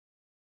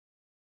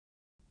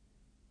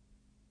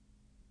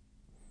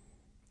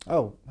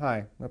Oh,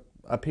 hi.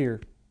 Up here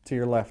to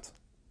your left.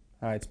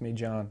 Hi, it's me,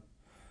 John.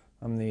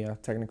 I'm the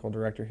technical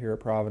director here at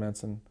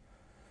Providence, and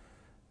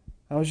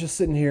I was just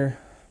sitting here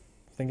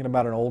thinking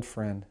about an old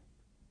friend.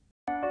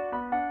 I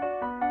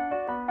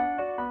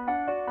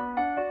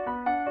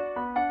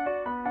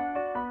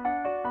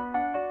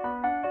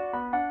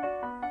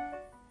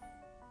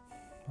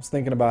was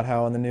thinking about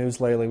how in the news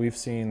lately we've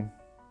seen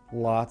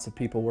lots of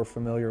people we're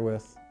familiar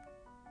with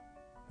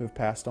who've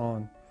passed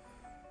on.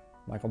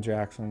 Michael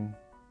Jackson,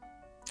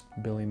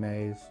 Billy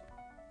Mays,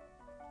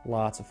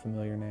 lots of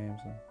familiar names.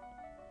 And,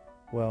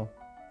 well,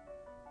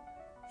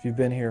 if you've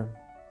been here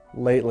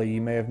lately,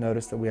 you may have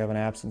noticed that we have an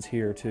absence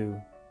here too.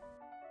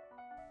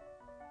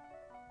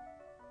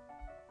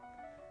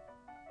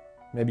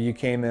 Maybe you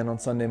came in on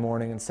Sunday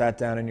morning and sat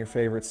down in your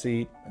favorite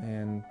seat,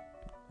 and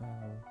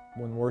uh,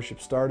 when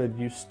worship started,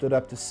 you stood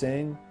up to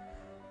sing,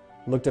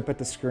 looked up at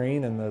the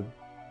screen, and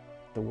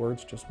the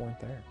words just weren't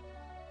there.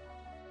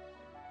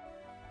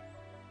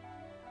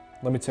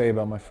 Let me tell you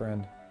about my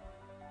friend.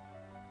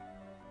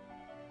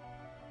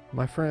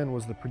 My friend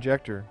was the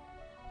projector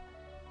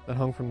that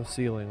hung from the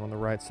ceiling on the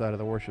right side of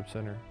the worship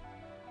center.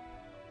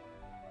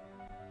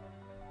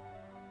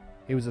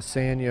 He was a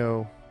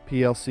Sanyo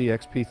PLC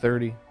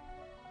XP30,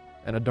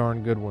 and a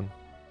darn good one.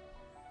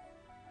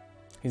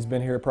 He's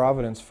been here at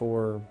Providence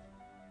for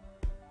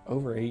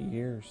over 8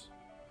 years.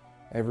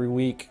 Every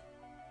week,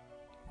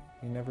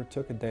 he never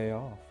took a day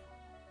off.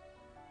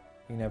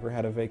 He never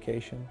had a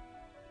vacation.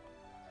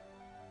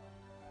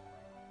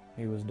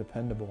 He was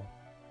dependable.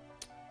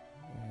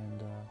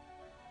 And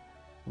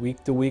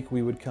week to week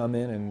we would come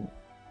in and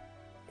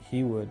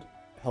he would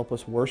help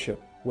us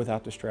worship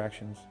without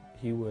distractions.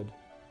 He would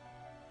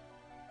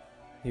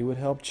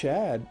help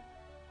Chad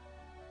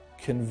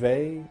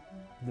convey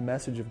the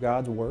message of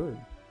God's Word.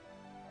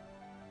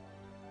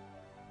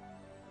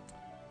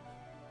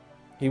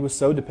 He was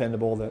so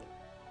dependable that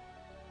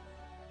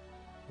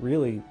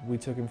really we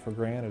took him for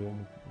granted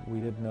and we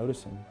didn't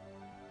notice him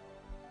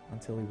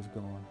until he was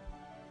gone.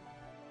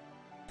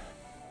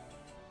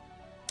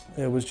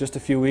 It was just a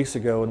few weeks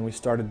ago when we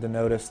started to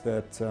notice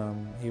that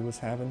he was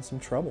having some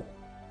trouble.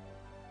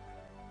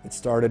 It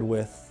started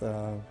with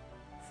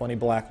funny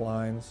black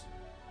lines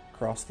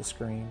across the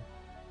screen,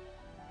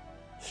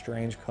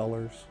 strange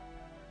colors,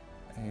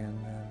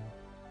 and then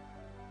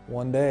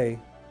one day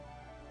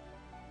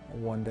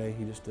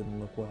he just didn't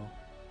look well.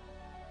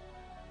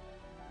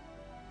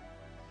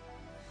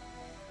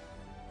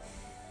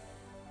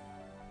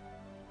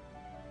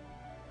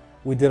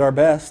 We did our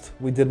best.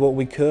 We did what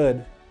we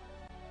could.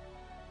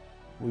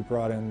 We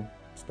brought in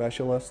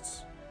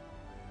specialists.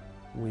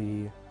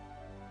 We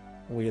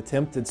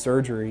attempted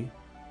surgery.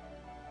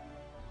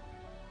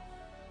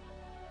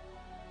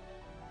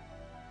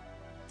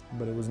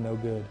 But it was no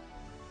good.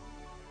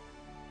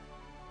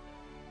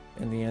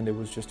 In the end, it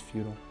was just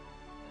futile.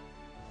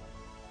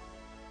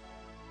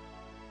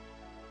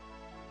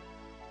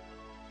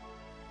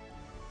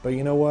 But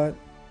you know what?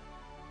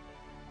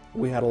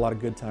 We had a lot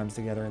of good times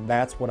together, and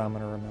that's what I'm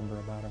going to remember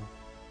about him.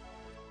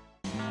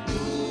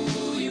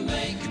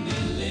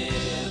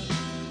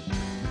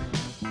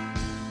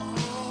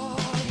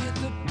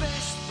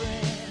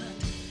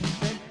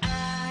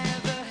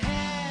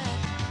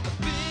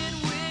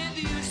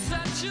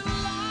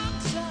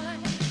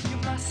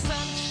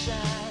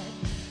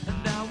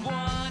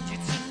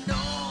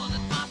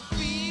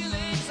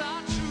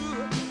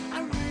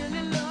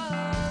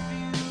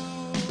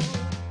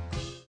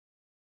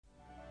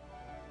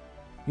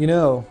 You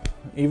know,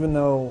 even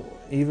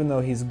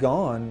though he's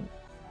gone,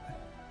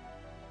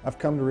 I've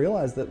come to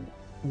realize that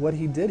what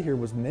he did here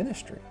was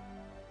ministry.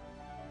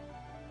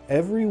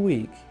 Every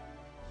week,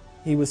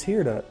 he was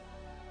here to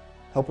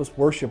help us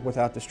worship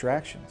without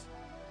distractions.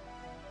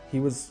 He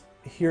was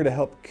here to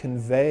help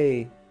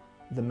convey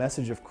the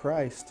message of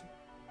Christ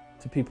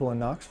to people in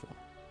Knoxville.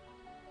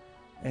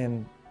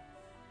 And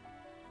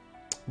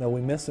though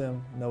we miss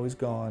him, though he's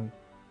gone,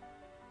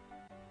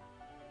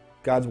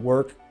 God's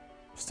work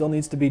still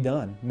needs to be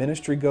done.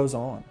 Ministry goes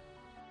on.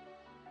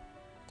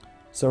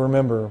 So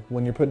remember,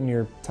 when you're putting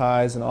your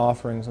tithes and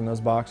offerings in those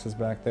boxes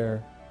back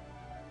there,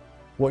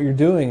 what you're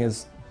doing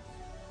is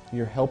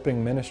you're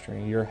helping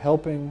ministry. You're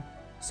helping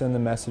send the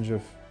message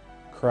of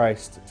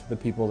Christ to the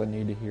people that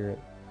need to hear it.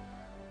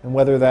 And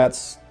whether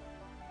that's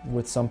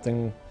with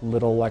something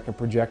little like a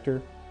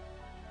projector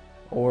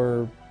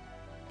or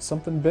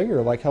something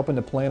bigger like helping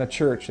to plant a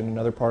church in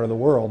another part of the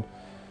world,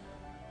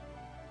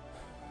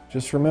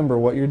 just remember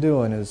what you're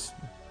doing is,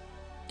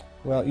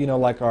 well, you know,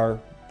 like our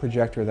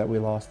projector that we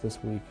lost this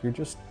week, you're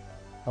just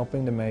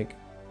helping to make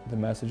the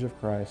message of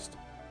Christ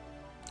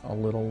a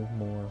little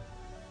more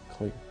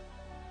clear.